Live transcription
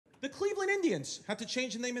The Cleveland Indians had to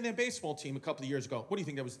change the name of their baseball team a couple of years ago. What do you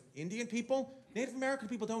think? That was Indian people? Native American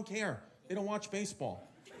people don't care. They don't watch baseball.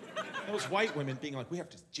 Those white women being like, we have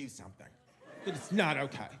to do something. It is not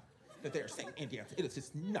okay that they're saying Indians. It is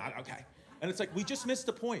just not okay. And it's like, we just missed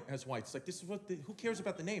the point as whites. Like, this is who cares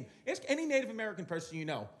about the name? Ask any Native American person you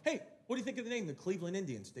know, hey, what do you think of the name, the Cleveland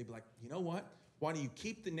Indians? They'd be like, you know what? Why don't you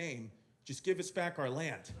keep the name? Just give us back our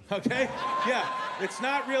land, okay? Yeah, it's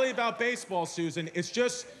not really about baseball, Susan. It's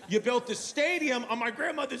just you built a stadium on my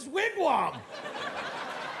grandmother's wigwam.